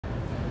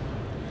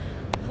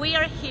We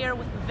are here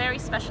with a very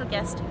special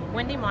guest,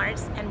 Wendy,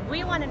 and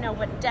we want to know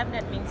what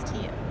DevNet means to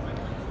you.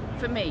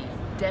 For me,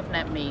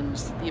 DevNet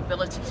means the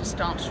ability to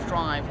start to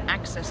drive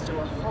access to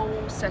a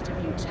whole set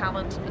of new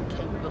talent and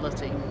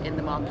capability in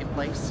the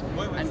marketplace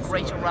and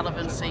greater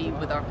relevancy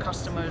with our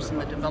customers and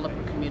the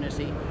developer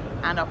community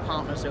and our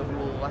partners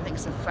overall. I think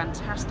it's a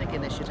fantastic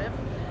initiative,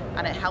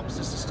 and it helps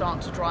us to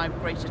start to drive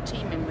greater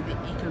teaming with the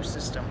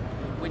ecosystem,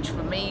 which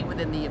for me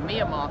within the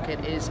EMEAR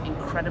market is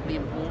incredibly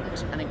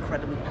important and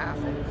incredibly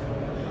powerful.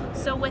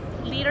 So with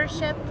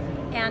leadership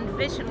and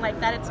vision like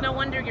that, it's no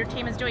wonder your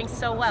team is doing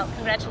so well.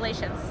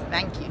 Congratulations.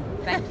 Thank you.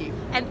 Thank you.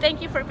 And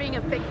thank you for being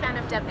a big fan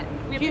of DevNet.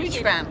 We appreciate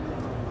Huge fan.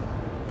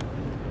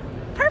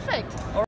 it. Perfect.